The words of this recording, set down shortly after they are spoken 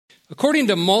According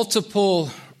to multiple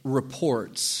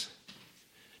reports,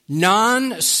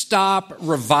 non-stop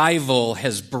revival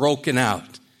has broken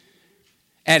out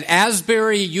at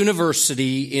Asbury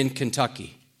University in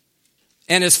Kentucky.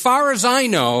 And as far as I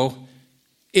know,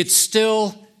 it's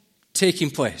still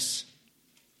taking place.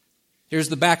 Here's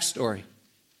the backstory.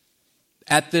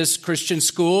 At this Christian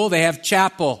school, they have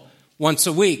chapel once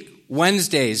a week,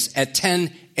 Wednesdays at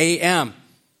 10 a.m.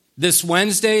 This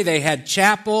Wednesday, they had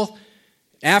chapel.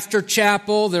 After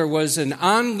chapel, there was an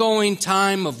ongoing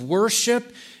time of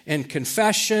worship and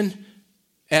confession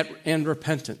and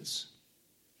repentance.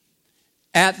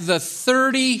 At the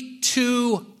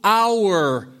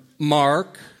 32-hour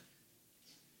mark,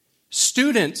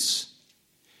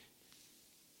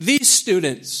 these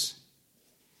students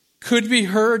could be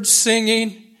heard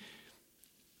singing,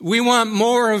 "We want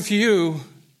more of you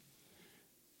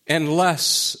and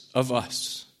less of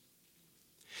us."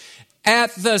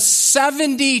 At the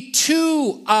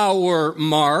 72-hour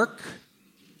mark,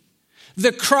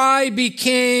 the cry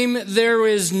became, "There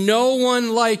is no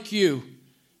one like you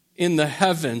in the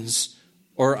heavens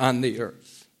or on the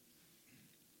earth."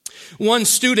 One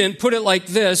student put it like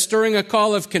this: during a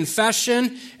call of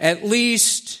confession, at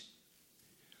least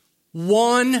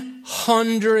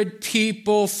 100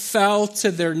 people fell to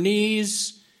their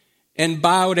knees and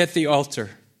bowed at the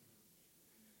altar.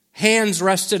 Hands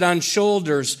rested on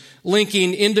shoulders,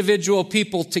 linking individual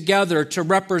people together to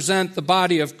represent the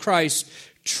body of Christ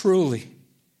truly.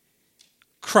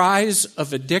 Cries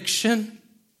of addiction,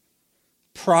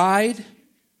 pride,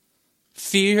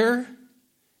 fear,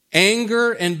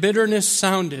 anger, and bitterness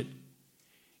sounded,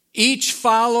 each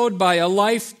followed by a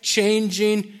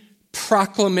life-changing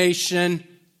proclamation: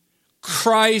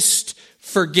 Christ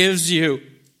forgives you.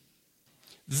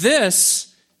 This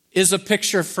is a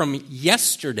picture from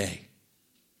yesterday.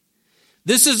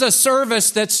 This is a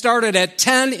service that started at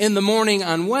 10 in the morning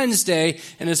on Wednesday,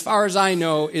 and as far as I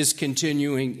know, is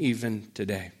continuing even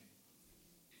today.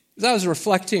 As I was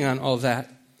reflecting on all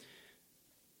that,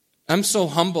 I'm so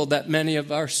humbled that many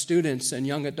of our students and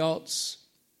young adults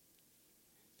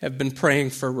have been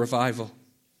praying for revival.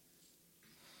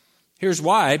 Here's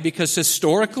why: because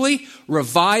historically,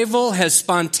 revival has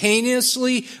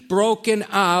spontaneously broken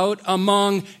out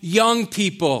among young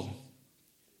people.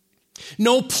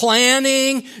 No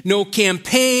planning, no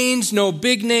campaigns, no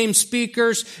big-name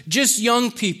speakers, just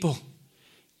young people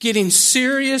getting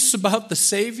serious about the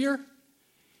Savior,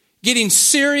 getting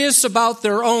serious about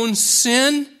their own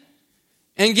sin,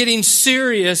 and getting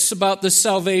serious about the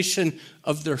salvation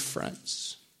of their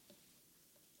friends.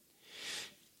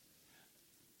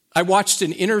 I watched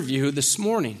an interview this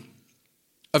morning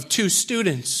of two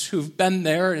students who've been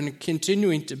there and are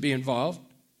continuing to be involved.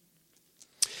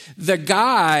 The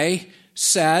guy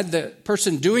said, the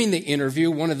person doing the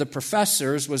interview, one of the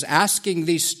professors, was asking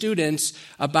these students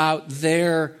about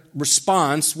their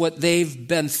response, what they've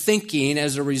been thinking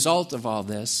as a result of all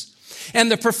this. And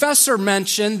the professor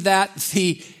mentioned that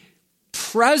the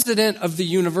president of the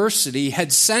university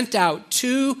had sent out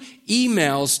 2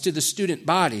 emails to the student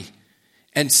body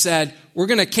and said, "We're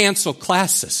going to cancel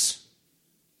classes.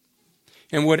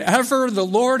 And whatever the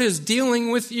Lord is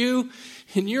dealing with you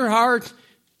in your heart,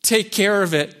 take care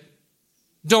of it.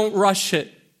 Don't rush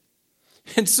it."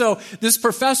 And so this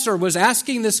professor was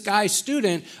asking this guy's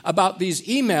student about these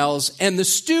emails, and the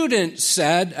student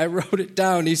said, I wrote it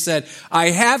down, he said, "I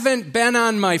haven't been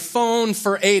on my phone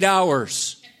for 8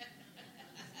 hours.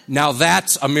 Now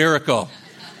that's a miracle.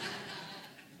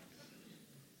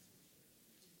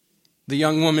 The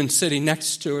young woman sitting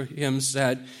next to him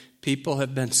said, "People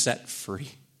have been set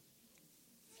free."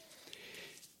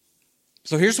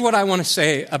 So here's what I want to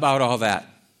say about all that.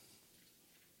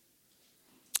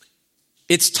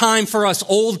 It's time for us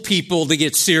old people to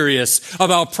get serious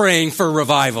about praying for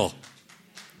revival.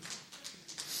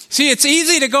 See, it's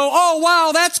easy to go, "Oh,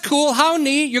 wow, that's cool. How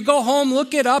neat." You go home,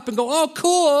 look it up, and go, "Oh,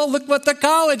 cool. Look what the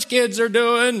college kids are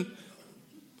doing."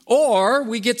 Or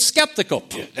we get skeptical.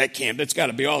 That's got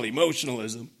to be all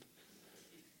emotionalism.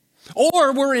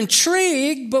 Or we're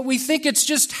intrigued, but we think it's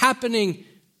just happening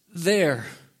there.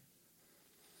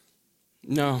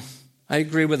 No, I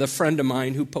agree with a friend of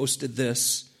mine who posted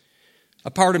this.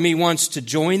 A part of me wants to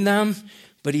join them,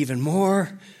 but even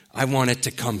more, I want it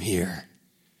to come here.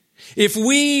 If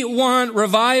we want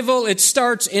revival, it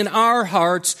starts in our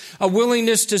hearts, a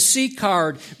willingness to seek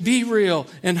hard, be real,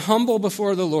 and humble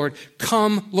before the Lord.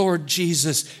 Come, Lord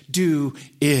Jesus, do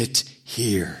it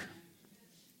here.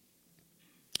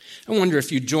 I wonder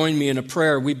if you join me in a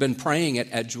prayer. We've been praying at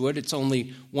Edgewood. It's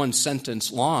only 1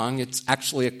 sentence long. It's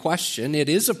actually a question. It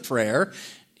is a prayer.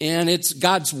 and it's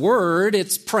God's word.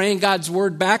 It's praying God's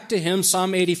word back to him.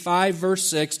 Psalm 85, verse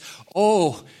 6.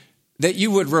 Oh, that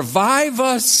you would revive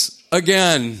us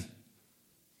again,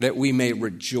 that we may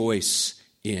rejoice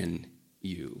in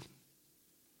you.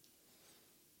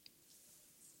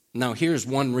 Now, here's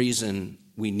one reason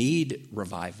we need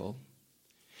revival.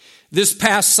 This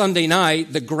past Sunday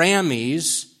night, the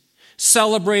Grammys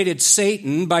celebrated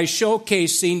Satan by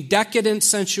showcasing decadent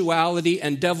sensuality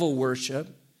and devil worship,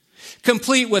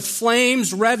 complete with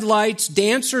flames, red lights,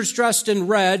 dancers dressed in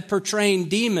red portraying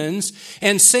demons,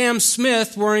 and Sam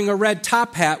Smith wearing a red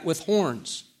top hat with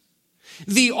horns.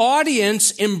 The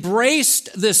audience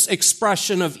embraced this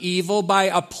expression of evil by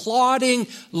applauding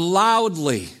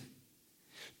loudly.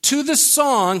 To the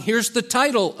song, here's the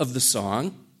title of the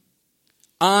song,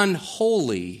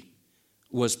 Unholy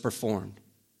was performed.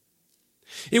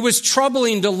 It was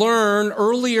troubling to learn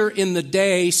earlier in the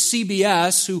day,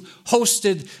 CBS, who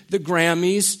hosted the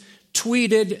Grammys,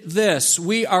 tweeted this: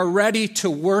 "We are ready to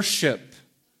worship,"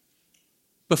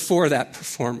 before that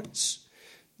performance.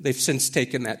 They've since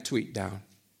taken that tweet down.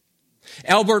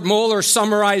 Albert Mohler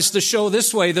summarized the show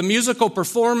this way: the musical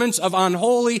performance of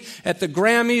Unholy at the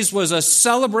Grammys was a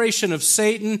celebration of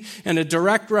Satan and a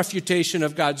direct refutation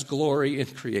of God's glory in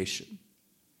creation.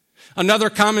 Another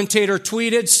commentator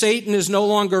tweeted, "Satan is no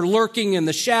longer lurking in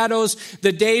the shadows.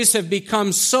 The days have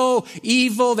become so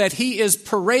evil that he is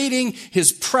parading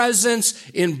his presence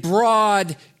in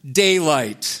broad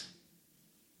daylight."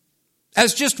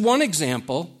 As just one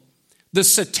example, the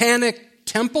Satanic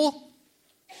Temple,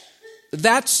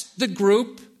 that's the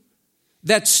group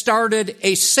that started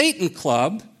a Satan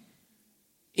club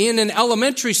in an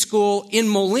elementary school in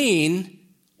Moline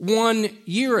 1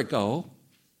 year ago.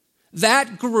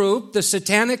 That group, the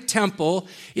Satanic Temple,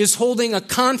 is holding a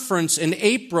conference in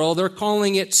April. They're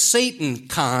calling it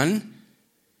SatanCon.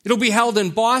 It'll be held in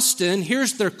Boston.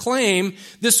 Here's their claim: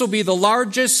 this will be the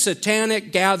largest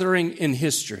satanic gathering in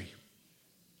history.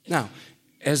 Now,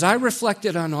 as I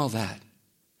reflected on all that,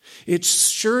 it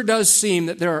sure does seem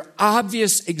that there are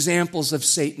obvious examples of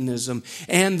Satanism,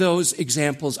 and those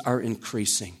examples are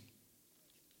increasing.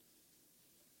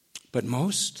 But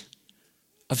most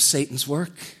of Satan's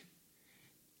work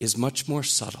is much more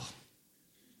subtle,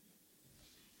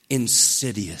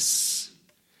 insidious,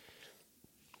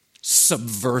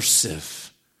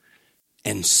 subversive,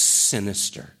 and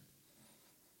sinister.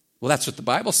 Well, that's what the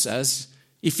Bible says.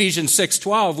 Ephesians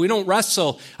 6:12, we don't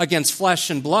wrestle against flesh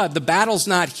and blood. The battle's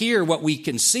not here, what we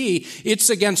can see.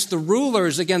 It's against the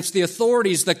rulers, against the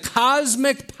authorities, the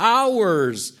cosmic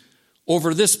powers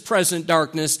over this present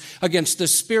darkness, against the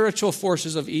spiritual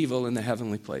forces of evil in the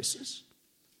heavenly places.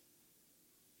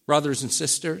 Brothers and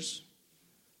sisters,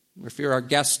 if you're our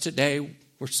guest today,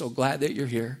 we're so glad that you're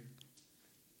here.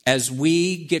 As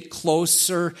we get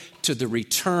closer to the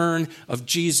return of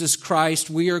Jesus Christ,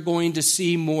 we are going to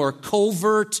see more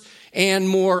covert and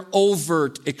more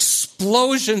overt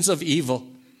explosions of evil.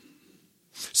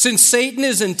 Since Satan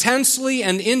is intensely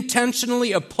and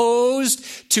intentionally opposed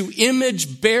to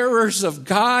image bearers of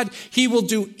God, he will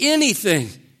do anything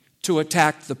to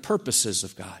attack the purposes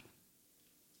of God.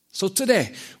 So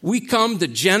today, we come to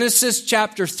Genesis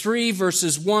chapter 3,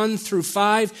 verses 1 through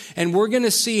 5, and we're going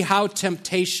to see how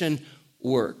temptation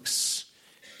works.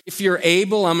 If you're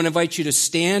able, I'm going to invite you to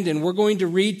stand, and we're going to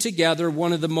read together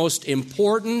one of the most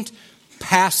important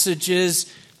passages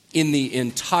in the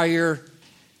entire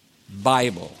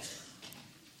Bible.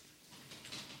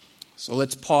 So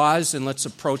let's pause and let's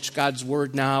approach God's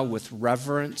word now with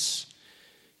reverence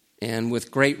and with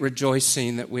great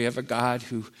rejoicing that we have a God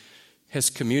who has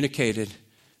communicated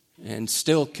and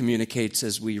still communicates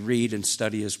as we read and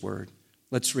study his word.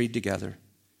 Let's read together.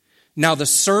 Now the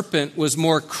serpent was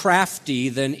more crafty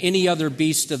than any other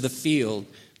beast of the field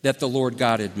that the Lord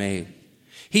God had made.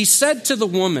 He said to the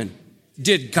woman,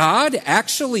 "Did God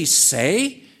actually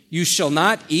say, 'You shall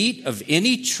not eat of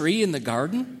any tree in the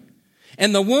garden'?"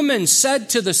 And the woman said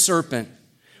to the serpent,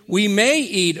 "We may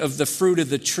eat of the fruit of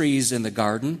the trees in the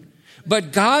garden,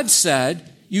 but God said,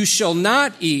 'You shall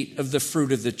not eat of the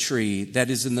fruit of the tree that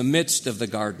is in the midst of the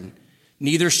garden,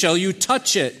 neither shall you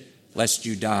touch it, lest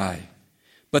you die.'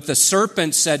 But the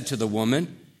serpent said to the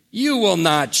woman, 'You will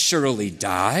not surely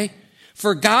die,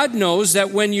 for God knows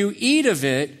that when you eat of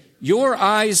it, your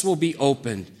eyes will be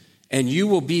opened, and you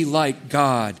will be like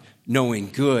God,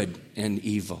 knowing good and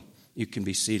evil.'" You can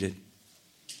be seated.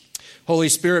 Holy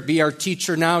Spirit, be our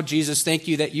teacher now. Jesus, thank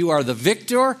you that you are the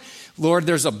victor. Lord,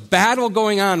 there's a battle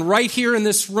going on right here in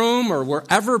this room or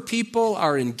wherever people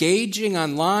are engaging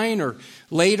online or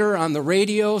later on the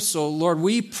radio. So, Lord,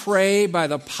 we pray by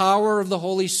the power of the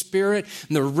Holy Spirit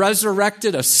and the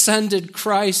resurrected, ascended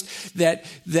Christ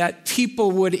that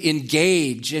people would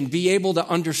engage and be able to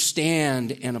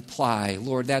understand and apply.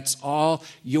 Lord, that's all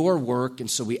your work, and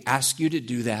so we ask you to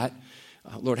do that.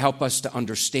 Lord, help us to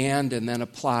understand and then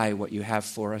apply what you have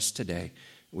for us today.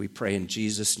 We pray in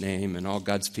Jesus' name, and all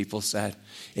God's people said,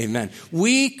 amen.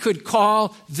 We could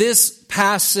call this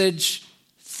passage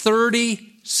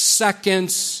 30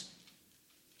 seconds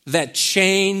that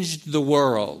changed the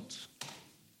world.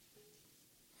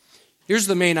 Here's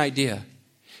the main idea.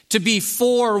 To be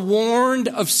forewarned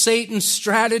of Satan's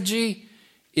strategy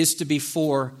is to be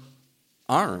forearmed.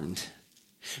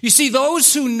 You see,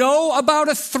 those who know about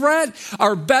a threat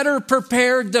are better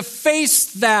prepared to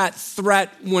face that threat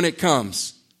when it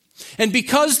comes. And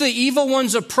because the evil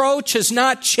one's approach has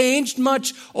not changed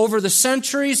much over the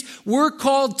centuries, we're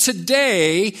called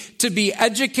today to be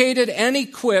educated and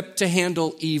equipped to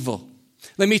handle evil.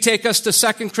 Let me take us to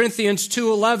 2 Corinthians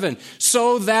 2:11,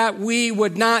 so that we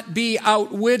would not be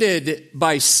outwitted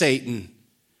by Satan,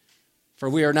 for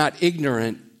we are not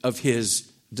ignorant of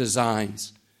his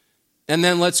designs. And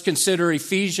then let's consider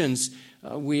Ephesians,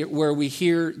 where we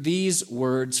hear these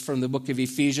words from the book of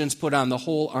Ephesians, put on the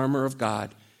whole armor of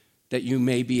God, that you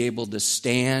may be able to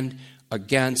stand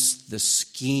against the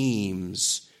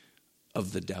schemes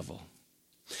of the devil.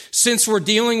 Since we're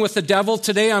dealing with the devil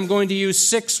today, I'm going to use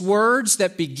 6 words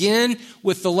that begin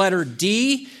with the letter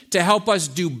D to help us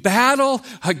do battle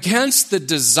against the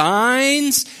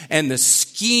designs and the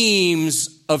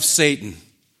schemes of Satan.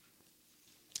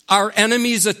 Our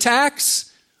enemy's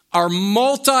attacks are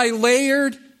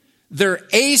multi-layered. They're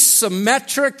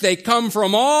asymmetric. They come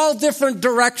from all different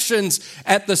directions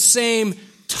at the same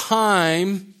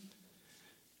time.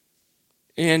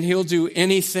 And he'll do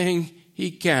anything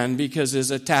he can because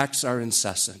his attacks are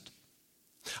incessant.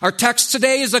 Our text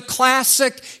today is a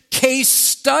classic case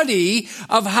study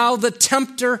of how the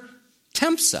tempter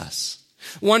tempts us.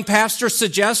 One pastor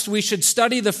suggests we should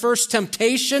study the first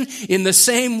temptation in the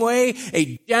same way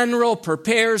a general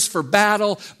prepares for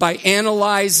battle, by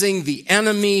analyzing the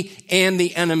enemy and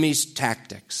the enemy's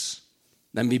tactics.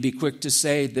 Let me be quick to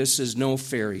say this is no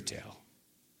fairy tale.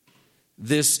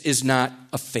 This is not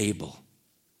a fable.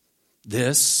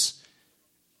 This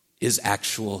is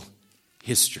actual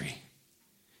history.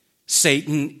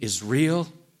 Satan is real.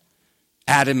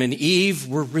 Adam and Eve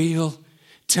were real.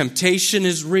 Temptation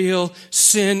is real,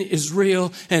 sin is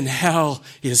real, and hell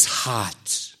is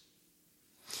hot.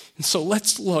 And so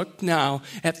let's look now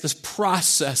at this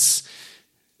process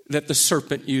that the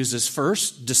serpent uses.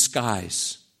 First,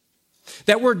 disguise.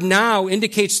 That word now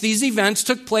indicates these events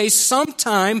took place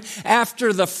sometime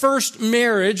after the first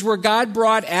marriage, where God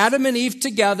brought Adam and Eve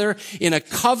together in a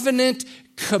covenant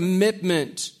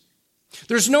commitment.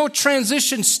 There's no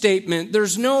transition statement.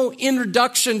 There's no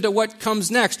introduction to what comes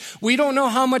next. We don't know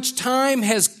how much time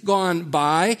has gone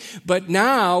by, but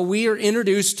now we are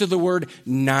introduced to the word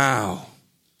now.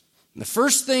 And the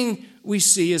first thing we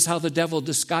see is how the devil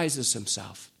disguises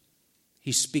himself.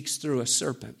 He speaks through a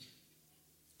serpent.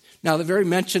 Now, the very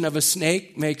mention of a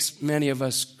snake makes many of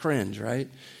us cringe, right?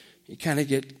 You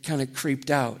get creeped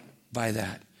out by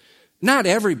that. Not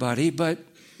everybody, but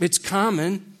it's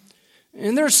common.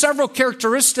 And there are several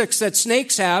characteristics that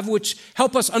snakes have which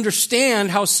help us understand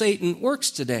how Satan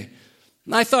works today.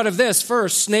 And I thought of this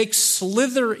first. Snakes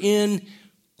slither in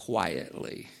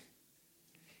quietly.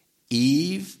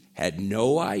 Eve had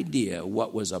no idea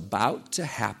what was about to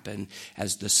happen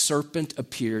as the serpent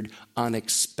appeared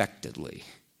unexpectedly.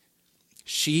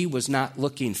 She was not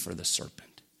looking for the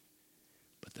serpent,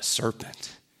 but the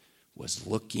serpent was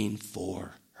looking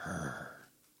for her.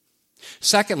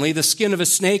 Secondly, the skin of a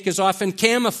snake is often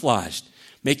camouflaged,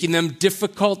 making them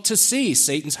difficult to see.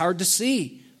 Satan's hard to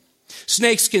see.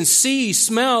 Snakes can see,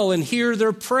 smell, and hear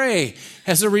their prey.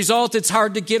 As a result, it's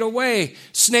hard to get away.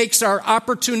 Snakes are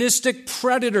opportunistic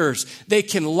predators. They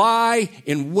can lie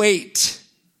in wait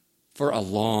for a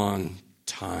long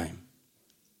time.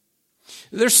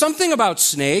 There's something about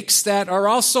snakes that are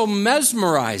also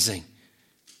mesmerizing.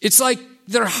 It's like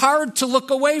they're hard to look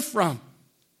away from.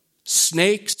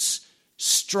 Snakes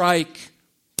strike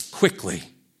quickly.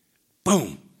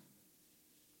 Boom.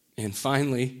 And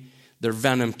finally, their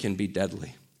venom can be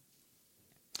deadly.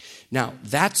 Now,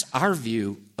 that's our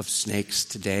view of snakes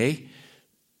today.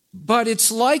 But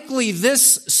it's likely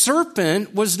this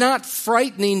serpent was not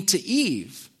frightening to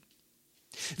Eve.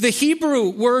 The Hebrew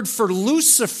word for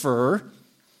Lucifer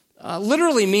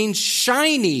literally means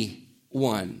shiny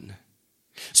one.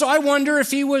 So So I wonder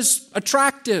if he was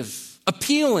attractive,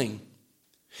 appealing.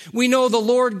 We know the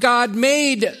Lord God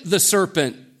made the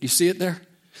serpent. You see it there?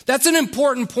 That's an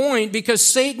important point because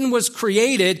Satan was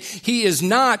created. He is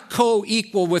not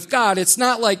co-equal with God. It's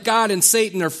not like God and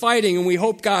Satan are fighting and we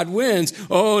hope God wins.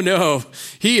 Oh no,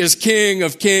 he is King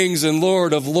of kings and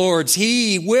Lord of lords.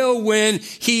 He will win.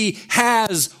 He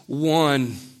has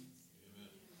won.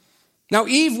 Now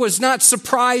Eve was not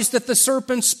surprised that the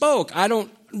serpent spoke. I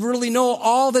don't really know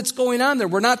all that's going on there.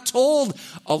 We're not told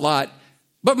a lot.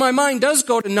 But my mind does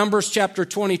go to Numbers chapter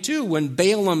 22 when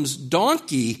Balaam's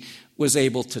donkey was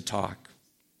able to talk.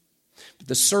 But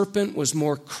the serpent was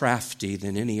more crafty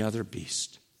than any other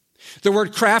beast. The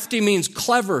word crafty means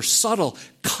clever, subtle,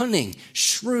 cunning,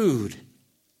 shrewd.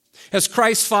 As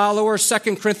Christ's followers,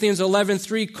 2 Corinthians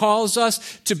 11:3 calls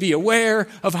us to be aware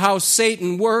of how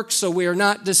Satan works so we are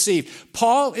not deceived.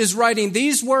 Paul is writing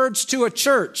these words to a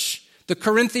church, the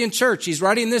Corinthian church. He's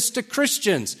writing this to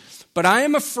Christians. But I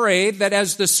am afraid that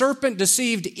as the serpent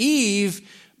deceived Eve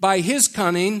by his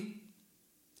cunning,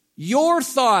 your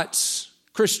thoughts,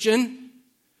 Christian,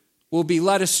 will be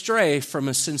led astray from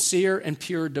a sincere and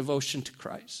pure devotion to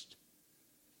Christ.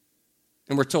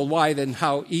 And we're told why, then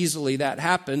how easily that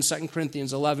happens. 2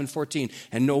 Corinthians 11:14.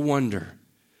 And no wonder,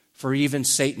 for even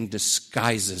Satan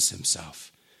disguises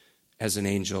himself as an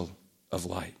angel of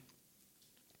light.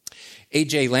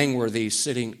 A.J. Langworthy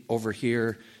sitting over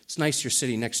here. It's nice you're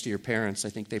sitting next to your parents. I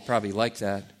think they probably like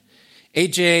that.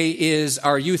 AJ is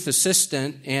our youth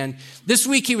assistant, and this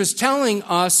week he was telling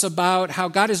us about how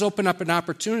God has opened up an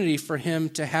opportunity for him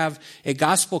to have a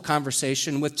gospel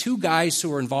conversation with two guys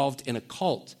who are involved in a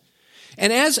cult.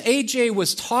 And as AJ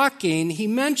was talking, he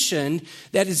mentioned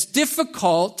that it's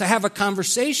difficult to have a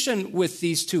conversation with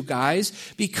these two guys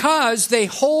because they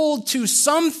hold to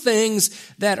some things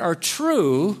that are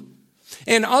true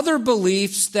and other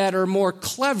beliefs that are more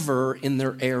clever in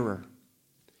their error.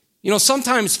 You know,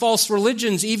 sometimes false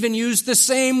religions even use the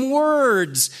same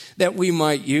words that we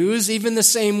might use, even the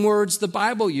same words the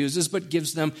Bible uses, but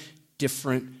gives them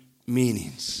different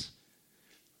meanings.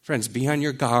 Friends, be on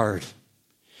your guard,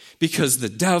 because the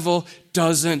devil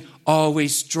doesn't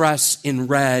always dress in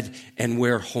red and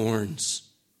wear horns.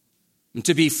 And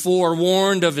to be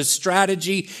forewarned of his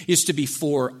strategy is to be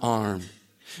forearmed.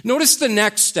 Notice the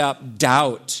next step,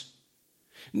 doubt.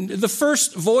 The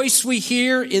first voice we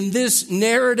hear in this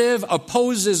narrative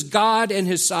opposes God and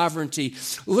his sovereignty.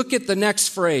 Look at the next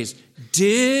phrase.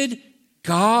 Did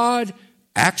God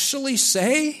actually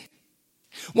say?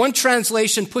 One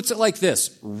translation puts it like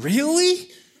this. Really?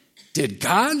 Did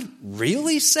God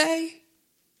really say?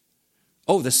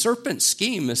 Oh, the serpent's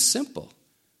scheme is simple.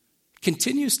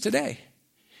 Continues today.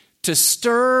 To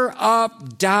stir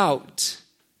up doubt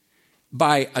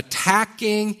by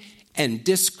attacking and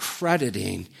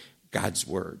discrediting God's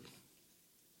word.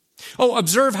 Oh,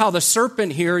 observe how the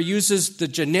serpent here uses the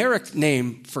generic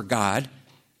name for God,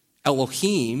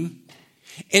 Elohim,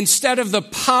 instead of the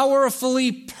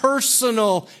powerfully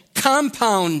personal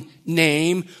compound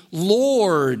name,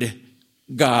 Lord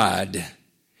God,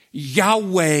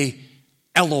 Yahweh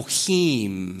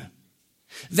Elohim.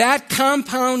 That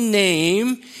compound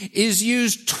name is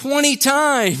used 20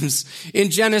 times in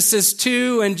Genesis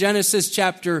 2 and Genesis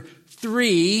chapter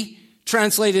 3,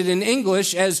 translated in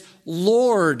English as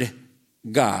Lord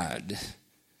God.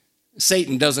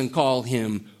 Satan doesn't call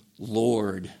him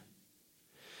Lord.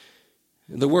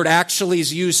 The word actually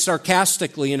is used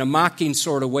sarcastically in a mocking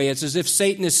sort of way. It's as if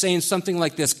Satan is saying something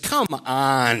like this. Come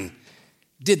on.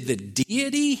 Did the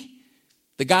deity,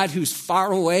 the God who's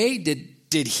far away,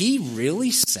 did he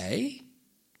really say?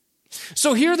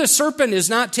 So here the serpent is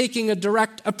not taking a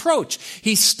direct approach.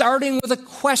 He's starting with a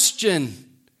question.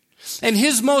 And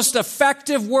his most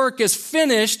effective work is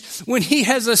finished when he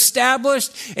has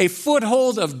established a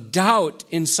foothold of doubt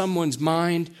in someone's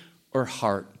mind or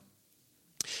heart.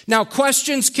 Now,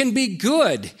 questions can be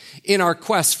good in our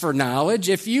quest for knowledge.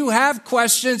 If you have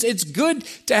questions, it's good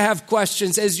to have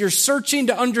questions as you're searching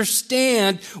to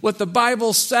understand what the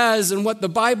Bible says and what the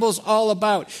Bible's all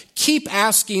about. Keep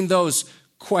asking those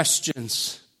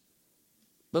questions.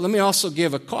 But let me also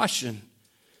give a caution.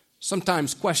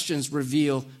 Sometimes questions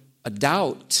reveal a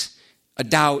doubt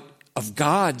of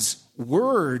God's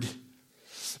word.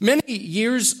 Many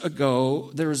years ago,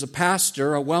 there was a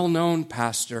pastor, a well-known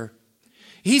pastor.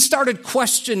 He started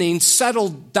questioning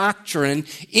settled doctrine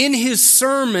in his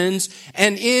sermons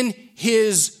and in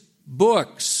his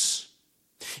books.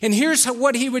 And here's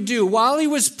what he would do. While he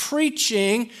was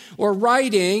preaching or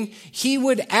writing, he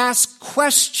would ask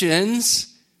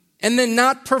questions and then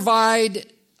not provide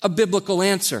a biblical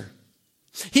answer.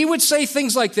 He would say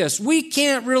things like this. We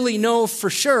can't really know for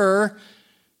sure,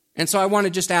 And so I want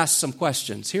to just ask some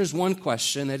questions. Here's one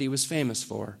question that he was famous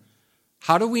for.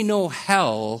 How do we know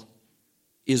hell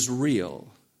is real?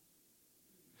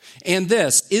 And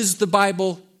this, is the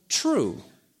Bible true?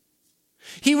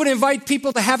 He would invite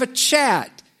people to have a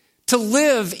chat, to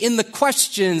live in the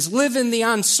questions, live in the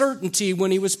uncertainty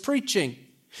when he was preaching.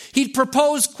 He'd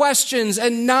propose questions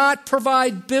and not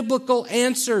provide biblical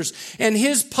answers, and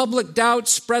his public doubt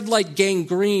spread like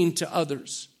gangrene to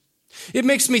others. It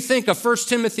makes me think of 1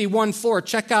 Timothy 1:4.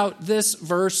 Check out this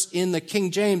verse in the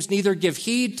King James. Neither give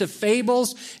heed to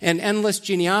fables and endless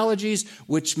genealogies,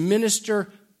 which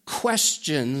minister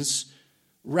questions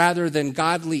rather than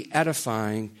godly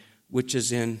edifying, which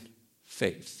is in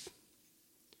faith.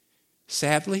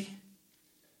 Sadly,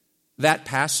 that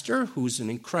pastor, who's an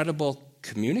incredible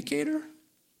communicator,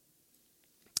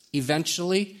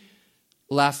 eventually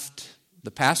left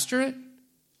the pastorate,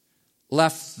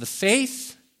 left the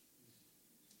faith,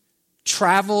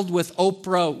 traveled with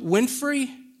Oprah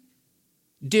Winfrey,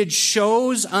 did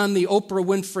shows on the Oprah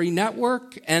Winfrey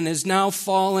Network, and has now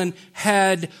fallen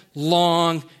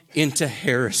headlong into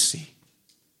heresy.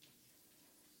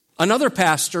 Another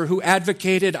pastor who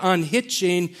advocated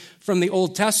unhitching from the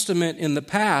Old Testament in the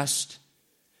past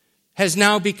has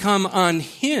now become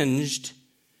unhinged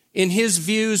in his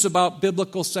views about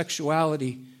biblical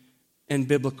sexuality and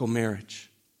biblical marriage.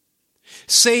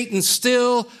 Satan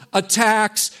still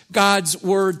attacks God's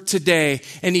word today,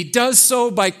 and he does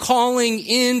so by calling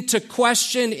into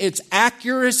question its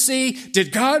accuracy.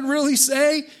 Did God really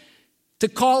say? To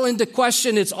call into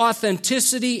question its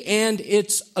authenticity and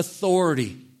its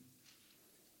authority.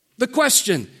 The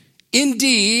question,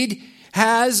 indeed,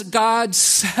 has God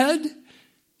said,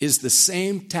 is the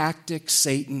same tactic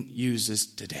Satan uses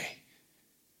today.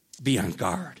 Be on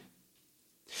guard.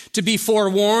 To be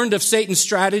forewarned of Satan's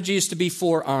strategy is to be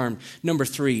forearmed. Number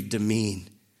 3, demean.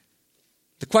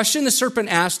 The question the serpent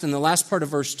asked in the last part of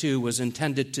verse 2 was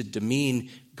intended to demean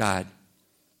God.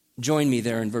 Join me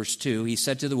there in verse 2. He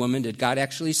said to the woman, did God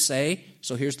actually say,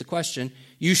 so here's the question,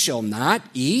 you shall not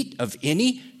eat of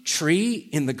any tree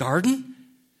in the garden?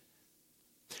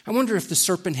 I wonder if the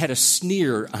serpent had a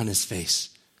sneer on his face,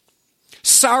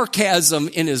 sarcasm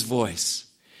in his voice.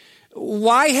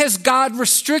 Why has God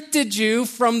restricted you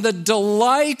from the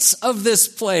delights of this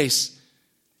place?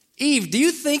 Eve, do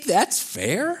you think that's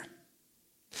fair?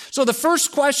 So the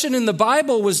first question in the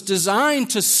Bible was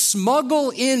designed to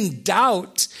smuggle in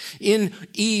doubt in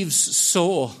Eve's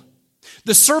soul.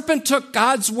 The serpent took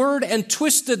God's word and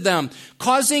twisted them,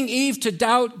 causing Eve to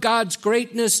doubt God's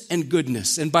greatness and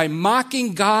goodness. And by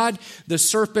mocking God, the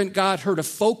serpent got her to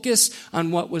focus on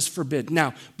what was forbidden.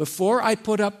 Now, before I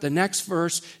put up the next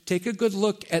verse, take a good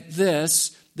look at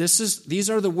this. These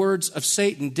are the words of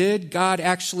Satan. Did God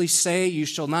actually say, you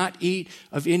shall not eat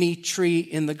of any tree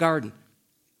in the garden?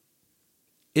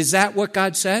 Is that what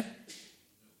God said?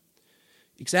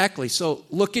 Exactly. So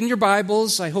look in your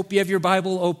Bibles. I hope you have your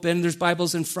Bible open. There's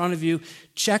Bibles in front of you.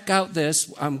 Check out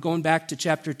this. I'm going back to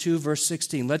chapter 2, verse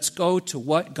 16. Let's go to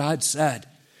what God said.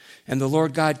 And the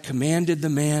Lord God commanded the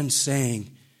man, saying,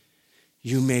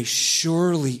 you may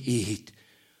surely eat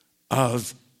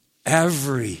of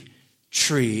every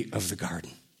tree of the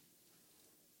garden.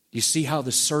 You see how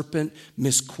the serpent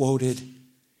misquoted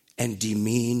and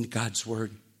demeaned God's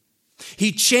word?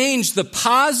 He changed the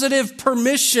positive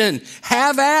permission.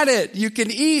 Have at it. You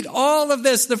can eat all of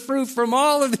this, the fruit from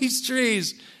all of these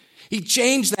trees. He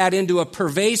changed that into a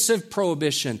pervasive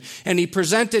prohibition. And he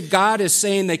presented God as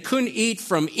saying they couldn't eat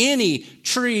from any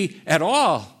tree at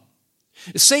all.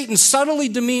 Satan subtly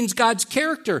demeans God's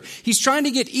character. He's trying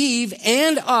to get Eve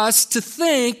and us to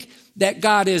think that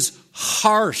God is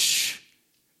harsh.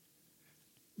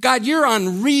 God, you're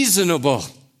unreasonable.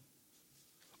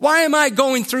 Why am I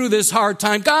going through this hard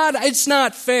time? God, it's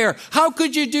not fair. How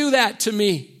could you do that to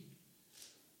me?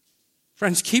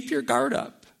 Friends, keep your guard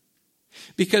up,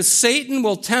 because Satan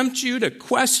will tempt you to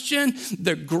question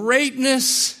the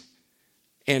greatness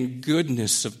and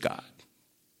goodness of God.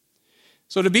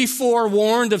 So to be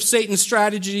forewarned of Satan's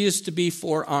strategy is to be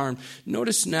forearmed.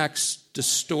 Notice next,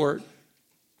 distort.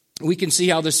 We can see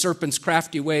how the serpent's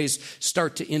crafty ways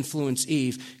start to influence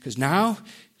Eve, because now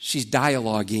she's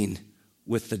dialoguing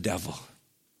with the devil.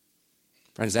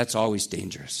 Friends, that's always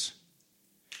dangerous.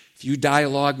 If you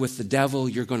dialogue with the devil,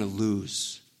 you're going to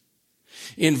lose.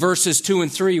 In verses 2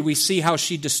 and 3, we see how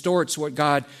she distorts what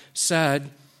God said.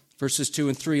 Verses 2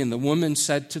 and 3, and the woman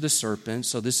said to the serpent,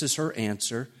 so this is her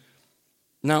answer.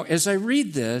 Now, as I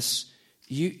read this,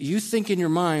 you think in your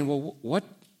mind, well, what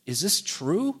is this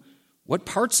true? What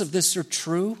parts of this are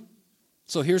true?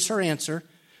 So here's her answer.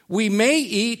 We may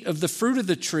eat of the fruit of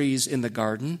the trees in the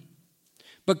garden,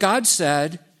 but God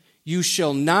said, You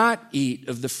shall not eat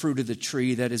of the fruit of the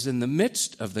tree that is in the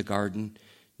midst of the garden,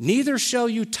 neither shall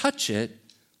you touch it,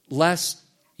 lest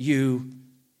you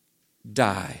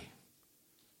die.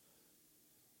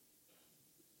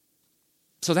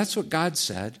 So that's what God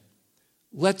said.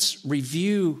 Let's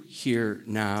review here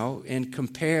now and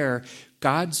compare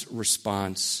God's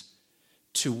response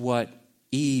to what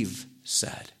Eve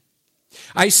said.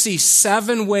 I see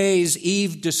 7 ways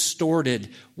Eve distorted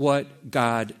what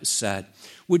God said.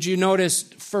 Would you notice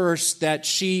first that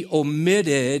she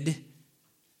omitted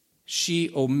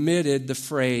the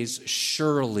phrase,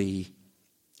 surely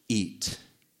eat.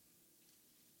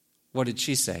 What did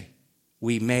she say?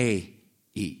 We may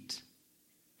eat.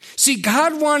 See,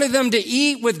 God wanted them to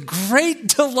eat with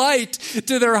great delight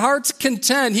to their heart's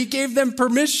content. He gave them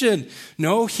permission.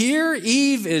 No, here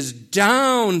Eve is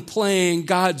downplaying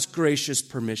God's gracious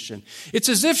permission. It's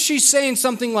as if she's saying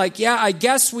something like, yeah, I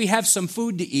guess we have some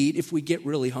food to eat if we get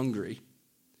really hungry.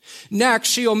 Next,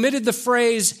 she omitted the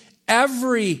phrase,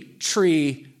 every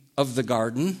tree of the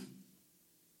garden,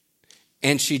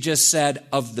 and she just said,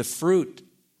 of the fruit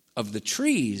of the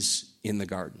trees in the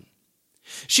garden.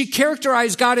 She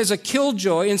characterized God as a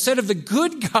killjoy instead of the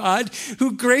good God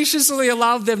who graciously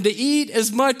allowed them to eat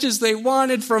as much as they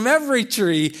wanted from every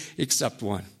tree except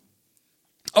one.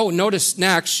 Oh, notice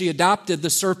next, she adopted the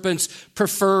serpent's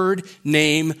preferred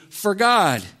name for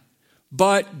God.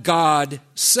 But God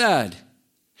said,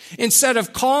 instead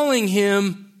of calling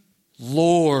him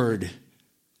Lord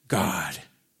God,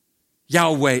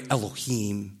 Yahweh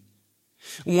Elohim.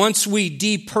 Once we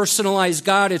depersonalize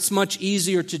God, it's much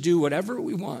easier to do whatever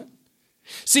we want.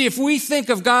 See, if we think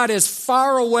of God as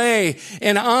far away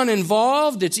and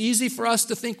uninvolved, it's easy for us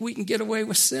to think we can get away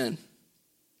with sin.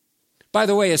 By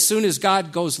the way, as soon as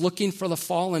God goes looking for the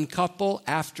fallen couple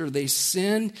after they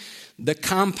sin, the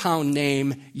compound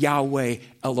name Yahweh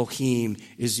Elohim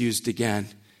is used again.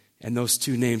 And those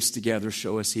two names together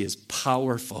show us he is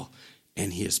powerful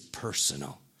and he is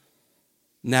personal.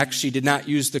 Next, she did not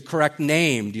use the correct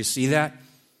name. Do you see that?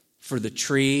 For the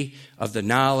tree of the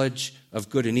knowledge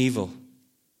of good and evil.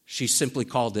 She simply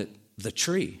called it the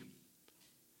tree.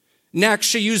 Next,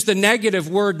 she used the negative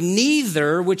word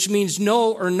neither, which means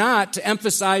no or not, to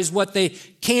emphasize what they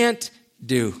can't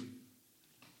do.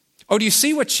 Oh, do you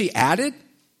see what she added?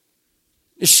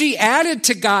 She added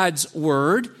to God's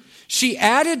word. She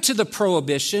added to the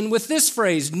prohibition with this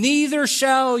phrase, neither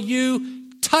shall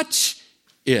you touch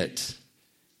it.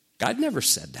 God never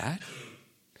said that.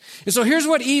 And so here's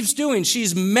what Eve's doing.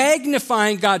 She's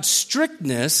magnifying God's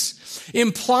strictness,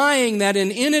 implying that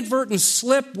an inadvertent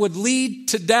slip would lead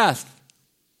to death.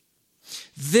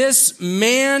 This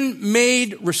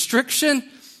man-made restriction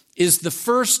is the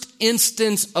first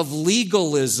instance of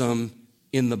legalism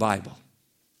in the Bible.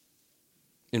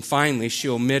 And finally, she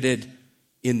omitted,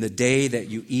 in the day that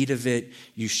you eat of it,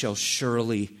 you shall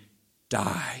surely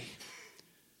die.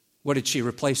 What did she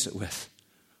replace it with?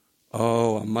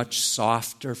 Oh, a much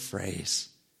softer phrase,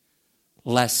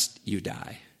 lest you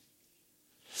die,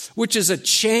 which is a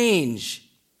change.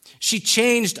 She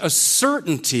changed a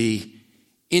certainty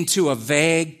into a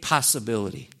vague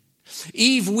possibility.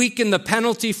 Eve weakened the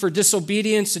penalty for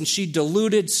disobedience, and she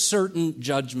diluted certain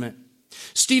judgment.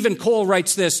 Stephen Cole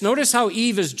writes this, notice how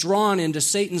Eve is drawn into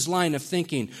Satan's line of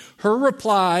thinking. Her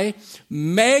reply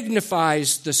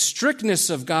magnifies the strictness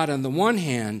of God on the one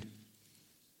hand,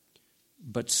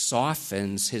 but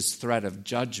softens his threat of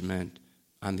judgment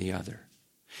on the other.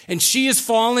 And she is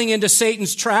falling into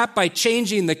Satan's trap by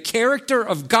changing the character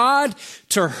of God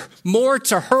to more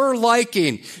to her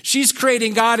liking. She's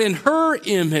creating God in her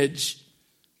image.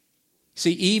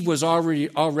 See, Eve was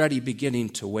already beginning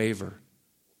to waver.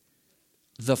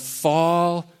 The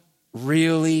fall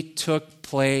really took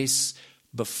place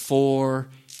before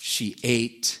she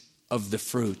ate of the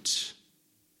fruit.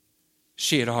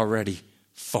 She had already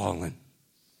fallen.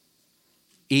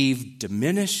 Eve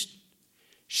diminished,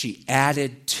 she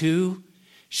added to,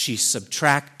 she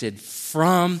subtracted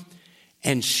from,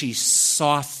 and she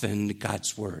softened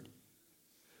God's word.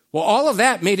 Well, all of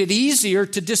that made it easier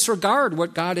to disregard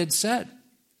what God had said.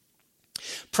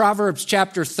 Proverbs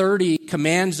chapter 30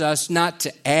 commands us not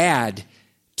to add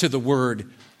to the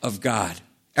word of God.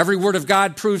 Every word of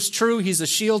God proves true. He's a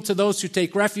shield to those who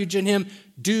take refuge in him.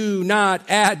 Do not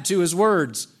add to his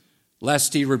words,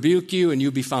 lest he rebuke you and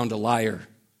you be found a liar.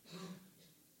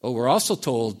 Oh, we're also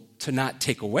told to not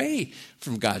take away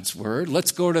from God's word.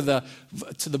 Let's go to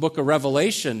the book of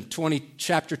Revelation,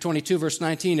 chapter 22, verse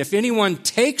 19. If anyone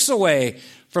takes away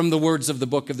from the words of the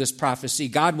book of this prophecy,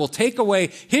 God will take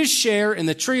away his share in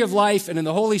the tree of life and in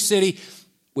the holy city,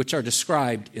 which are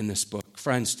described in this book.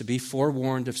 Friends, to be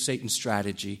forewarned of Satan's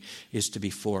strategy is to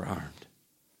be forearmed.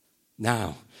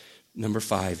 Now, number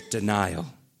 5, denial.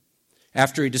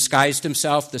 After he disguised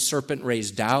himself, the serpent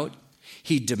raised doubt.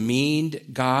 He demeaned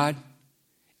God.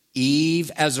 Eve,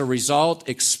 as a result,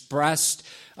 expressed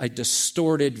a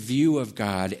distorted view of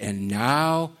God. And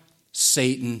now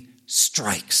Satan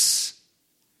strikes.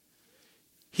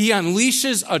 He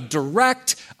unleashes a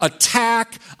direct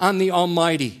attack on the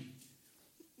Almighty.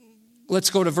 Let's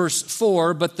go to verse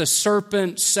 4. But the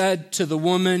serpent said to the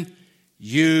woman,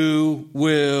 "You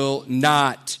will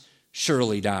not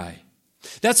surely die."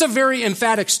 That's a very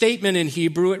emphatic statement in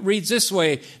Hebrew. It reads this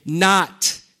way,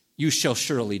 "Not you shall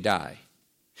surely die."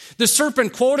 The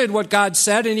serpent quoted what God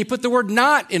said, and he put the word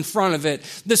 "not" in front of it.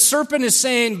 The serpent is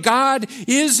saying God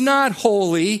is not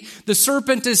holy. The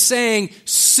serpent is saying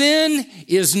sin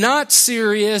is not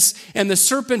serious. And the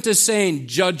serpent is saying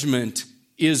judgment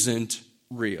isn't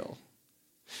real.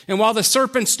 And while the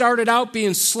serpent started out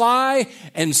being sly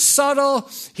and subtle,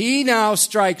 he now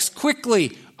strikes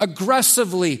quickly,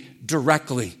 aggressively,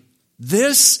 directly.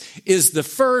 This is the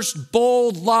first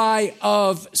bold lie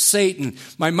of Satan.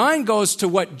 My mind goes to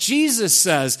what Jesus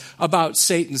says about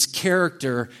Satan's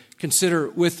character. Consider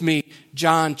with me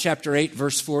John chapter 8,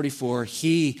 verse 44.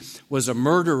 He was a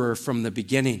murderer from the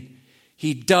beginning.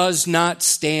 He does not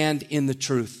stand in the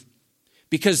truth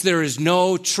because there is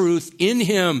no truth in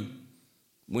him.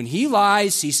 When he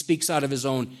lies, he speaks out of his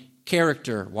own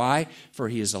character. Why? For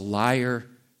he is a liar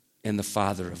and the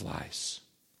father of lies.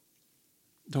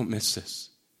 Don't miss this.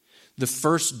 The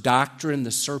first doctrine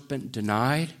the serpent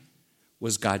denied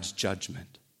was God's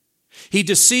judgment. He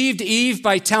deceived Eve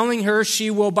by telling her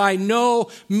she will by no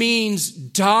means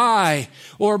die,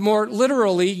 or more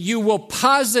literally, you will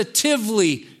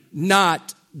positively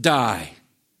not die.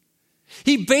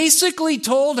 He basically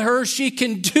told her she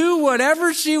can do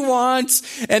whatever she wants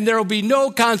and there will be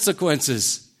no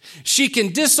consequences. She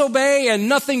can disobey and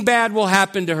nothing bad will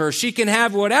happen to her. She can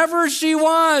have whatever she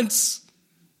wants.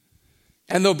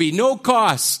 And there'll be no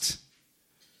cost,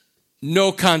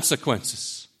 no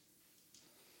consequences.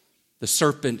 The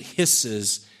serpent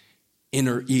hisses in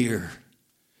her ear,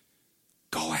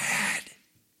 "Go ahead,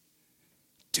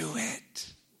 do it.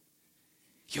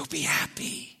 You'll be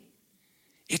happy.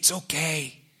 It's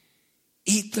okay.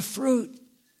 Eat the fruit.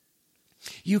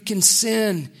 You can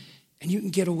sin and you can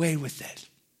get away with it."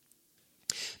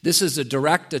 This is a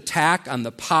direct attack on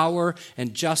the power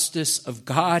and justice of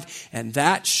God, and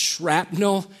that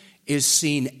shrapnel is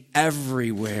seen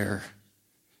everywhere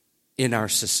in our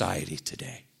society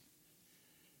today.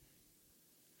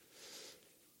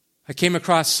 I came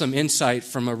across some insight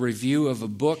from a review of a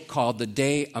book called The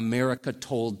Day America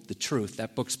Told the Truth.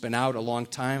 That book's been out a long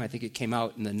time. I think it came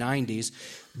out in the 90s.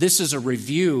 This is a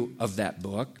review of that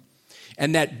book.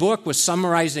 And that book was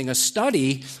summarizing a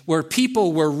study where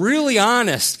people were really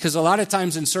honest, because a lot of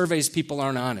times in surveys, people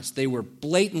aren't honest. They were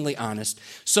blatantly honest.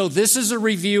 So this is a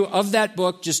review of that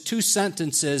book, just 2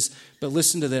 sentences, but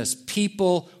listen to this.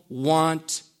 People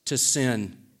want to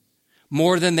sin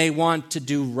more than they want to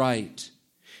do right.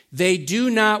 They do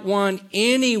not want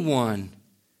anyone,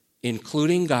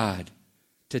 including God,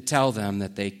 to tell them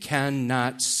that they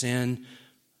cannot sin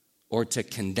or to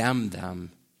condemn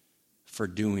them for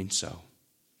doing so.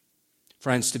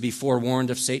 Friends, to be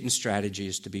forewarned of Satan's strategy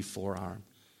is to be forearmed.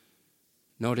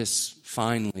 Notice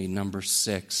finally, number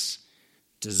 6,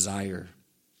 desire.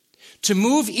 To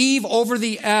move Eve over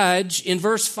the edge, in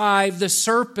verse 5, the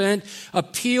serpent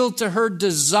appealed to her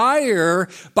desire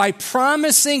by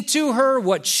promising to her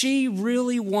what she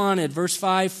really wanted. Verse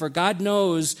 5, for God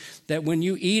knows that when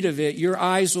you eat of it, your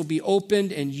eyes will be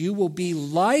opened and you will be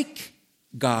like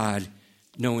God,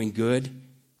 knowing good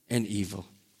and evil.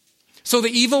 So the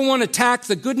evil one attacked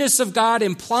the goodness of God,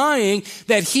 implying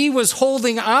that he was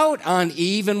holding out on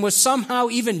Eve and was somehow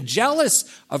even jealous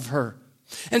of her.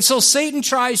 And so Satan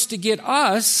tries to get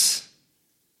us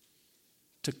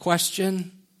to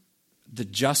question the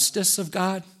justice of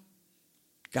God.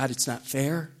 God, it's not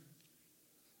fair.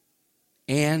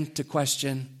 And to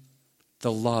question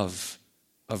the love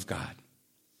of God.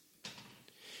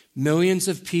 Millions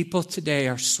of people today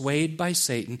are swayed by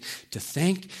Satan to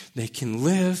think they can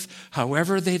live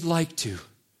however they'd like to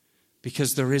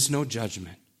because there is no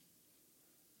judgment.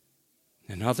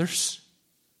 And others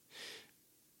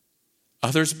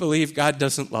believe God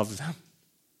doesn't love them,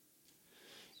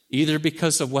 either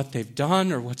because of what they've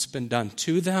done or what's been done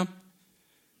to them.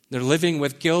 They're living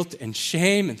with guilt and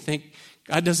shame and think,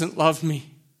 God doesn't love me.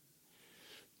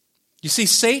 You see,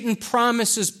 Satan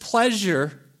promises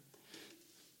pleasure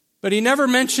But he never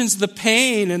mentions the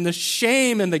pain and the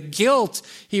shame and the guilt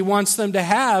he wants them to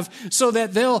have so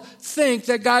that they'll think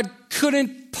that God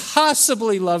couldn't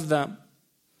possibly love them.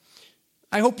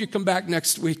 I hope you come back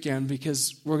next weekend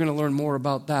because we're going to learn more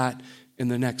about that in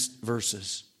the next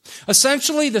verses.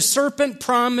 Essentially, the serpent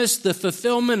promised the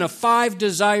fulfillment of 5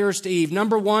 desires to Eve.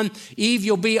 Number 1, Eve,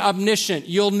 you'll be omniscient.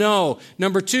 You'll know.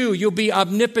 Number 2, you'll be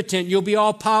omnipotent. You'll be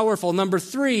all-powerful. Number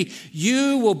 3,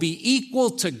 you will be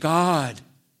equal to God.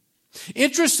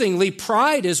 Interestingly,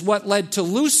 pride is what led to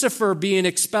Lucifer being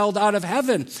expelled out of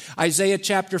heaven. Isaiah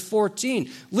chapter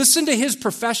 14. Listen to his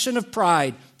profession of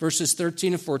pride, verses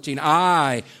 13 and 14.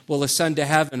 I will ascend to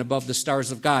heaven above the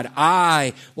stars of God.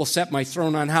 I will set my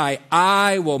throne on high.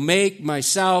 I will make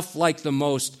myself like the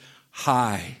Most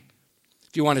High.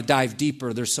 If you want to dive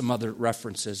deeper, there's some other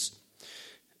references.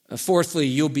 Fourthly,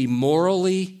 you'll be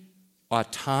morally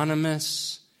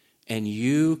autonomous, and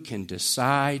you can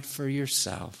decide for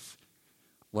yourself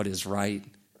what is right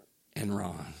and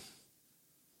wrong.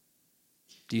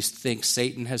 Do you think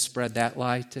Satan has spread that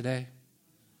lie today?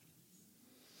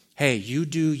 Hey, you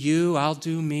do you, I'll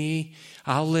do me.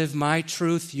 I'll live my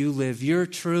truth, you live your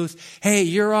truth. Hey,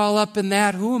 you're all up in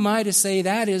that. Who am I to say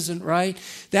that isn't right?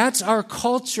 That's our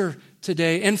culture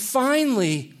today. And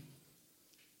finally,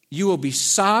 you will be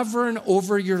sovereign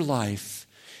over your life,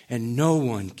 and no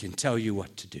one can tell you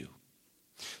what to do.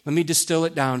 Let me distill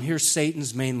it down. Here's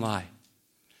Satan's main lie.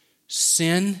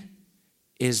 Sin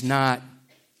is not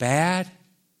bad,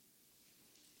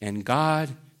 and God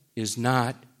is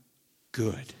not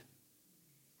good.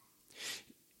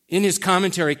 In his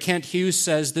commentary, Kent Hughes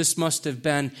says this must have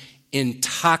been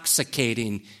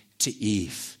intoxicating to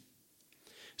Eve.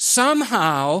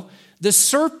 Somehow, the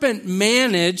serpent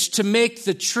managed to make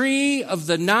the tree of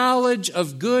the knowledge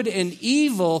of good and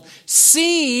evil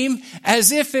seem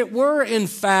as if it were, in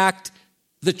fact,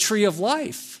 the tree of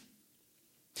life.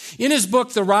 In his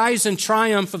book, The Rise and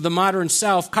Triumph of the Modern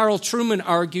Self, Carl Trueman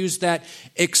argues that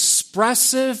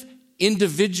expressive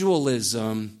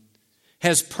individualism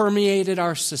has permeated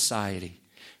our society,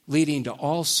 leading to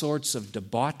all sorts of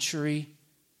debauchery,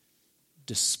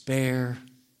 despair,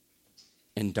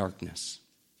 and darkness.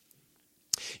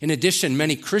 In addition,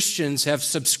 many Christians have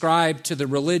subscribed to the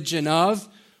religion of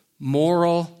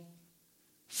moral,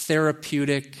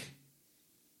 therapeutic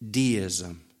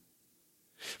deism.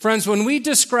 Friends, when we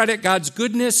discredit God's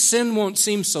goodness, sin won't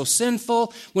seem so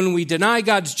sinful. When we deny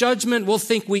God's judgment, we'll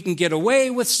think we can get away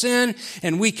with sin,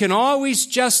 and we can always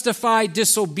justify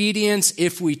disobedience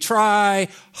if we try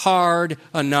hard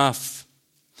enough.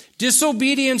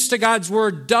 Disobedience to God's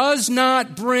word does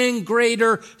not bring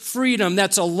greater freedom.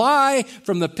 That's a lie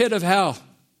from the pit of hell.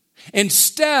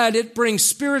 Instead, it brings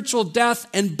spiritual death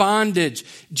and bondage.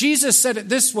 Jesus said it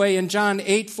this way in John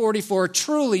 8:44,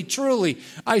 truly, truly,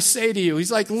 I say to you.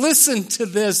 He's like, listen to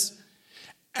this.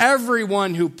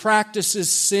 Everyone who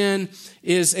practices sin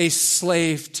is a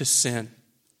slave to sin.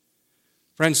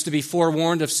 Friends, to be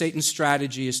forewarned of Satan's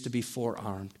strategy is to be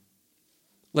forearmed.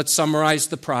 Let's summarize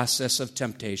the process of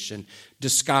temptation.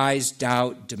 Disguise,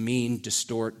 doubt, demean,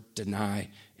 distort, deny,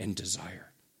 and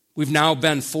desire. We've now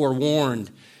been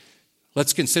forewarned.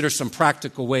 Let's consider some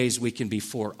practical ways we can be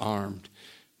forearmed.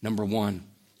 Number 1,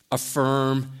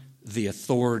 affirm the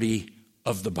authority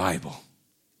of the Bible.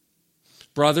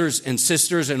 Brothers and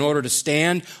sisters, in order to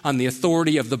stand on the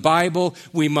authority of the Bible,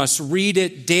 we must read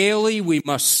it daily, we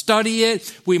must study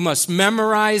it, we must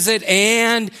memorize it,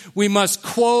 and we must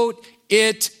quote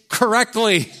it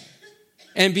correctly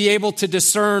and be able to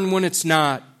discern when it's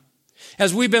not.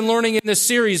 As we've been learning in this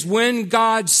series, when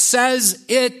God says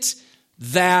it,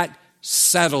 that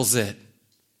settles it.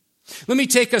 Let me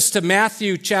take us to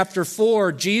Matthew chapter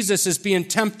 4. Jesus is being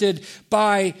tempted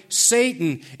by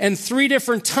Satan. And 3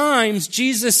 different times,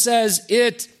 Jesus says,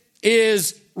 it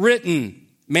is written.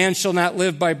 Man shall not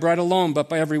live by bread alone, but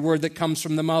by every word that comes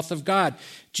from the mouth of God.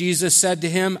 Jesus said to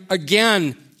him,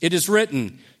 again, it is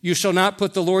written, you shall not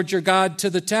put the Lord your God to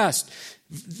the test.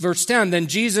 Verse 10, then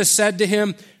Jesus said to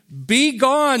him, be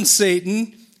gone,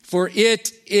 Satan, for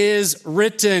it is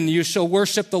written, you shall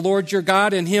worship the Lord your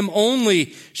God, and him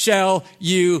only shall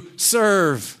you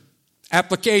serve.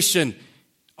 Application.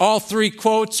 All 3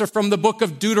 quotes are from the book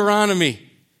of Deuteronomy.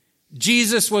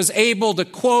 Jesus was able to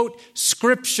quote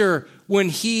Scripture when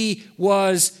he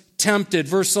was tempted.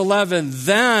 Verse 11,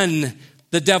 then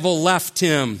the devil left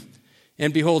him,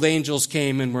 and behold, angels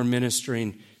came and were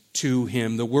ministering to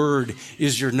him. The word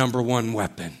is your number 1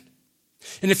 weapon.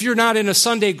 And if you're not in a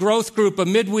Sunday growth group, a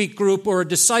midweek group, or a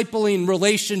discipling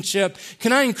relationship,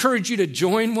 can I encourage you to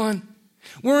join one?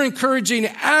 We're encouraging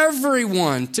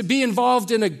everyone to be involved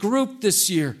in a group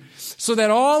this year so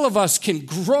that all of us can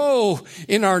grow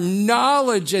in our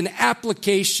knowledge and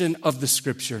application of the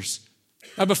Scriptures.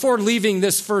 Now, before leaving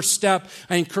this first step,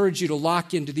 I encourage you to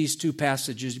lock into these two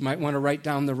passages. You might want to write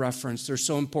down the reference. They're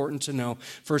so important to know.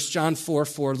 1 John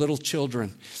 4:4, little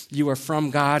children, you are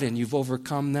from God and you've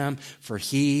overcome them, for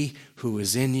he who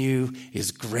is in you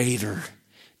is greater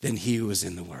than he who is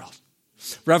in the world.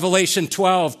 Revelation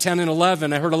 12:10 and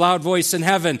 11, I heard a loud voice in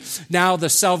heaven. Now the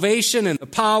salvation and the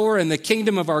power and the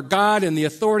kingdom of our God and the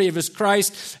authority of his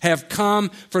Christ have come,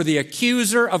 for the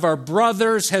accuser of our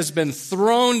brothers has been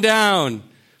thrown down,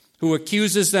 who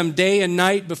accuses them day and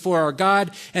night before our God,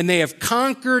 and they have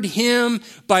conquered him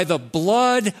by the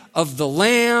blood of the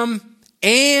Lamb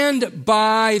and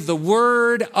by the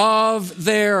word of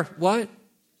their, what?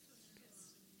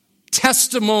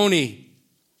 Testimony.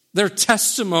 Their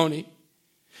testimony.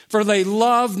 For they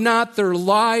love not their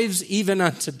lives even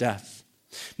unto death.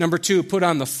 Number 2, put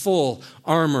on the full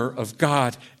armor of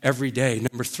God every day.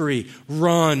 Number 3,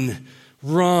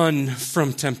 run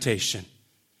from temptation.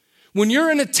 When you're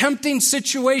in a tempting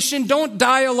situation, don't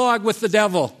dialogue with the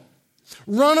devil.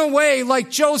 Run away like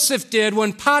Joseph did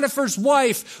when Potiphar's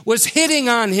wife was hitting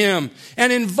on him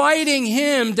and inviting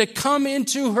him to come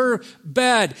into her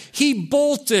bed. He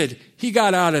bolted. He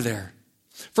got out of there.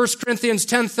 1 Corinthians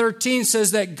 10:13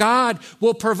 says that God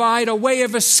will provide a way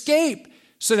of escape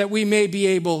so that we may be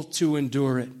able to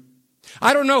endure it.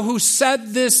 I don't know who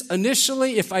said this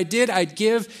initially. If I did, I'd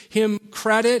give him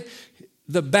credit.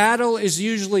 The battle is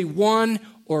usually won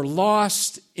or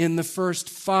lost in the first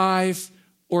 5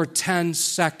 or 10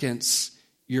 seconds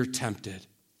you're tempted.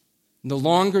 The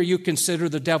longer you consider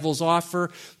the devil's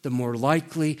offer, the more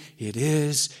likely it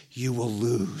is you will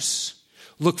lose.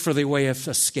 Look for the way of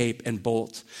escape and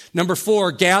bolt. Number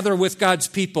 4, gather with God's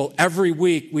people every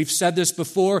week. We've said this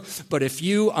before, but if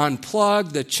you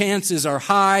unplug, the chances are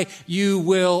high you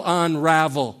will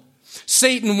unravel.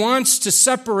 Satan wants to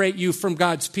separate you from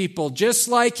God's people, just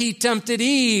like he tempted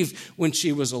Eve when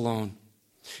she was alone.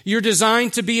 You're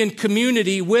designed to be in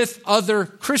community with other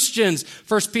Christians.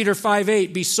 1 Peter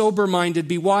 5:8, be sober-minded,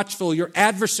 be watchful. Your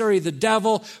adversary, the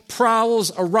devil,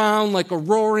 prowls around like a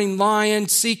roaring lion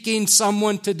seeking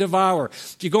someone to devour.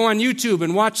 If you go on YouTube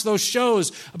and watch those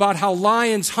shows about how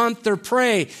lions hunt their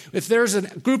prey, if there's a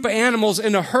group of animals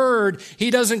in a herd, he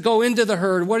doesn't go into the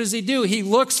herd. What does he do? He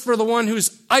looks for the one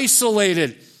who's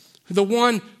isolated, the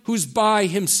one who's by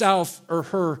himself or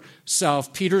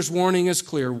herself. Peter's warning is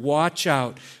clear. Watch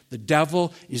out. The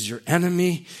devil is your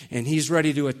enemy, and he's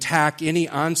ready to attack any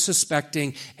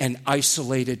unsuspecting and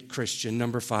isolated Christian.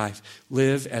 Number 5,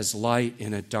 live as light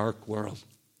in a dark world.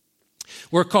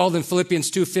 We're called in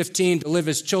Philippians 2:15 to live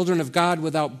as children of God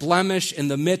without blemish in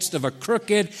the midst of a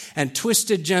crooked and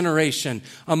twisted generation,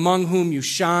 among whom you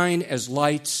shine as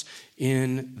lights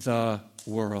in the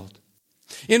world.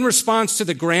 In response to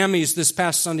the Grammys this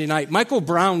past Sunday night, Michael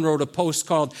Brown wrote a post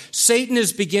called, Satan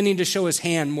is beginning to show his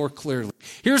hand more clearly.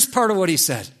 Here's part of what he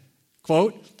said,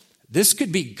 quote, this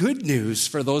could be good news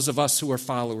for those of us who are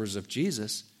followers of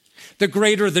Jesus. The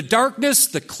greater the darkness,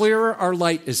 the clearer our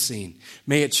light is seen.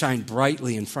 May it shine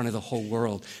brightly in front of the whole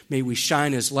world. May we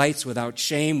shine as lights without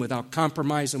shame, without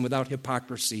compromise, and without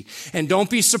hypocrisy. And don't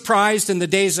be surprised in the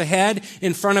days ahead,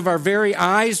 in front of our very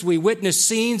eyes, we witness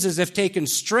scenes as if taken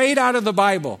straight out of the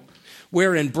Bible,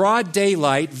 where in broad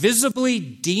daylight, visibly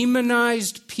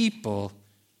demonized people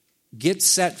get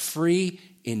set free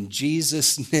in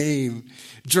Jesus' name,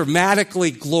 dramatically,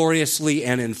 gloriously,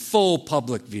 and in full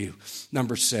public view.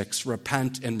 Number 6,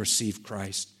 repent and receive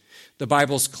Christ. The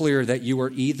Bible's clear that you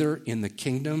are either in the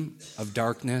kingdom of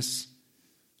darkness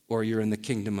or you're in the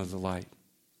kingdom of the light.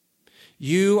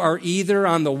 You are either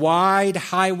on the wide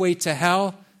highway to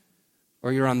hell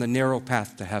or you're on the narrow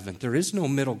path to heaven. There is no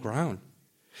middle ground.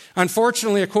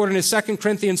 Unfortunately, according to 2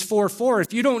 Corinthians 4:4,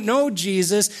 if you don't know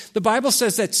Jesus, the Bible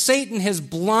says that Satan has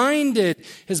blinded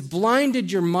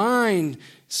your mind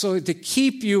so to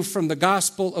keep you from the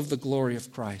gospel of the glory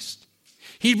of Christ.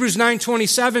 Hebrews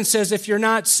 9:27 says, if you're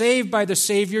not saved by the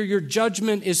Savior, your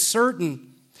judgment is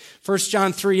certain. 1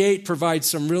 John 3:8 provides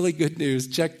some really good news.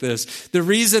 Check this. The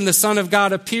reason the Son of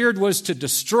God appeared was to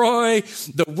destroy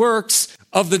the works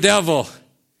of the devil.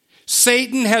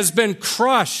 Satan has been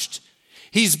crushed.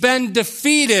 He's been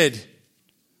defeated,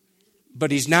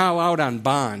 but he's now out on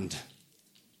bond.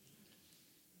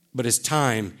 But his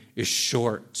time is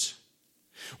short.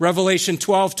 Revelation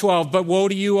 12:12, but woe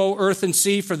to you, O earth and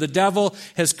sea, for the devil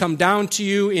has come down to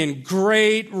you in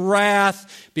great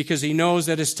wrath because he knows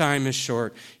that his time is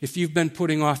short. If you've been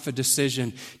putting off a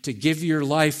decision to give your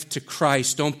life to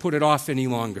Christ, don't put it off any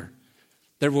longer.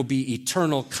 There will be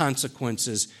eternal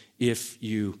consequences if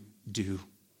you do.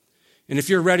 And if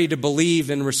you're ready to believe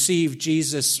and receive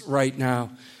Jesus right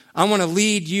now, I want to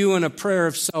lead you in a prayer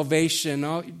of salvation.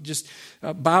 I'll just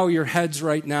bow your heads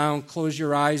right now and close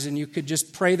your eyes, and you could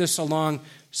just pray this along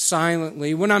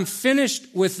silently. When I'm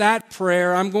finished with that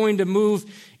prayer, I'm going to move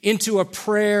into a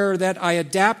prayer that I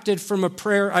adapted from a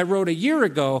prayer I wrote a year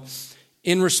ago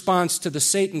in response to the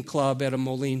Satan Club at a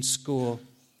Moline school.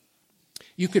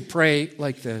 You could pray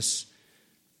like this: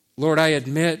 Lord, I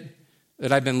admit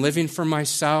that I've been living for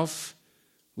myself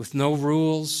with no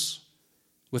rules,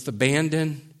 with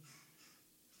abandon,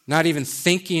 not even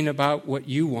thinking about what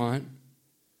you want.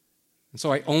 And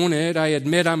so I own it. I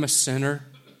admit I'm a sinner.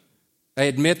 I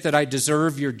admit that I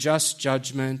deserve your just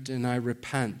judgment, and I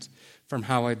repent from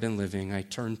how I've been living. I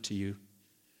turn to you.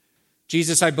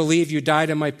 Jesus, I believe you died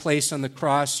in my place on the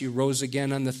cross. You rose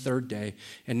again on the third day,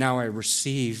 and now I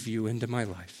receive you into my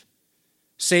life.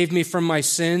 Save me from my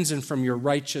sins and from your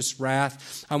righteous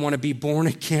wrath. I want to be born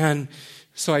again,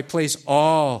 so I place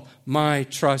all my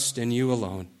trust in you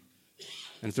alone.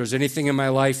 And if there's anything in my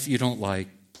life you don't like,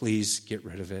 please get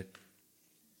rid of it.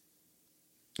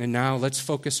 And now let's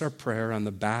focus our prayer on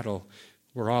the battle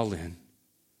we're all in.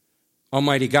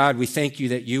 Almighty God, we thank you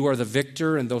that you are the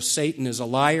victor, and though Satan is a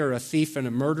liar, a thief, and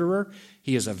a murderer,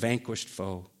 he is a vanquished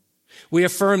foe. We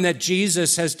affirm that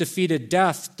Jesus has defeated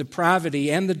death,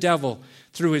 depravity, and the devil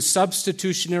through his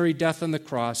substitutionary death on the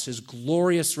cross, his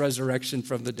glorious resurrection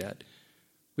from the dead.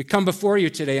 We come before you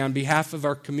today on behalf of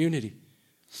our community.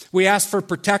 We ask for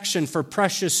protection for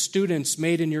precious students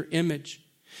made in your image.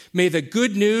 May the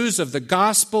good news of the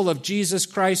gospel of Jesus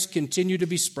Christ continue to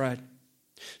be spread.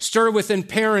 Stir within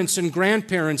parents and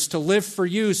grandparents to live for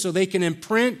you so they can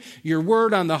imprint your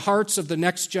word on the hearts of the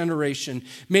next generation.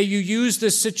 May you use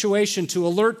this situation to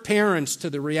alert parents to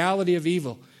the reality of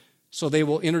evil so they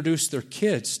will introduce their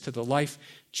kids to the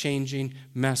life-changing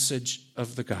message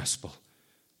of the gospel.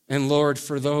 And Lord,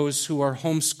 for those who are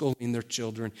homeschooling their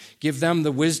children, give them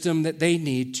the wisdom that they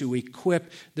need to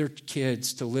equip their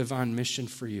kids to live on mission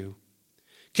for you.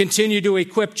 Continue to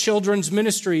equip children's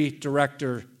ministry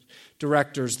directors,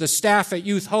 the staff at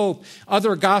Youth Hope,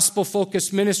 other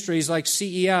gospel-focused ministries like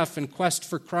CEF and Quest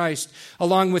for Christ,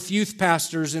 along with youth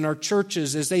pastors in our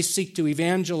churches as they seek to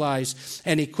evangelize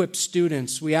and equip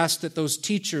students. We ask that those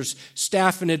teachers,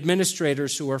 staff, and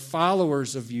administrators who are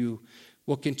followers of you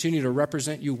will continue to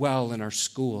represent you well in our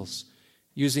schools,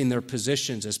 using their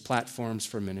positions as platforms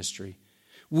for ministry.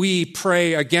 We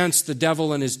pray against the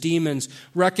devil and his demons,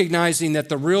 recognizing that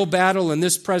the real battle in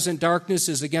this present darkness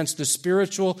is against the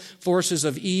spiritual forces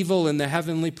of evil in the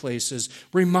heavenly places.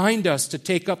 Remind us to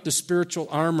take up the spiritual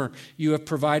armor you have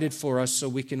provided for us so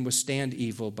we can withstand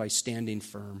evil by standing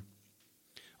firm.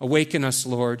 Awaken us,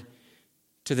 Lord,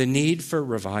 to the need for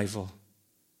revival.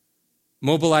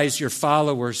 Mobilize your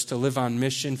followers to live on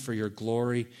mission for your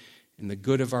glory and the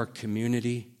good of our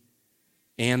community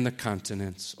and the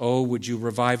continents. Oh, would you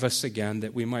revive us again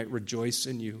that we might rejoice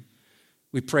in you.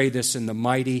 We pray this in the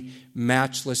mighty,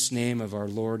 matchless name of our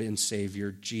Lord and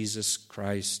Savior, Jesus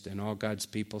Christ. And all God's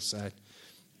people said,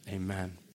 amen.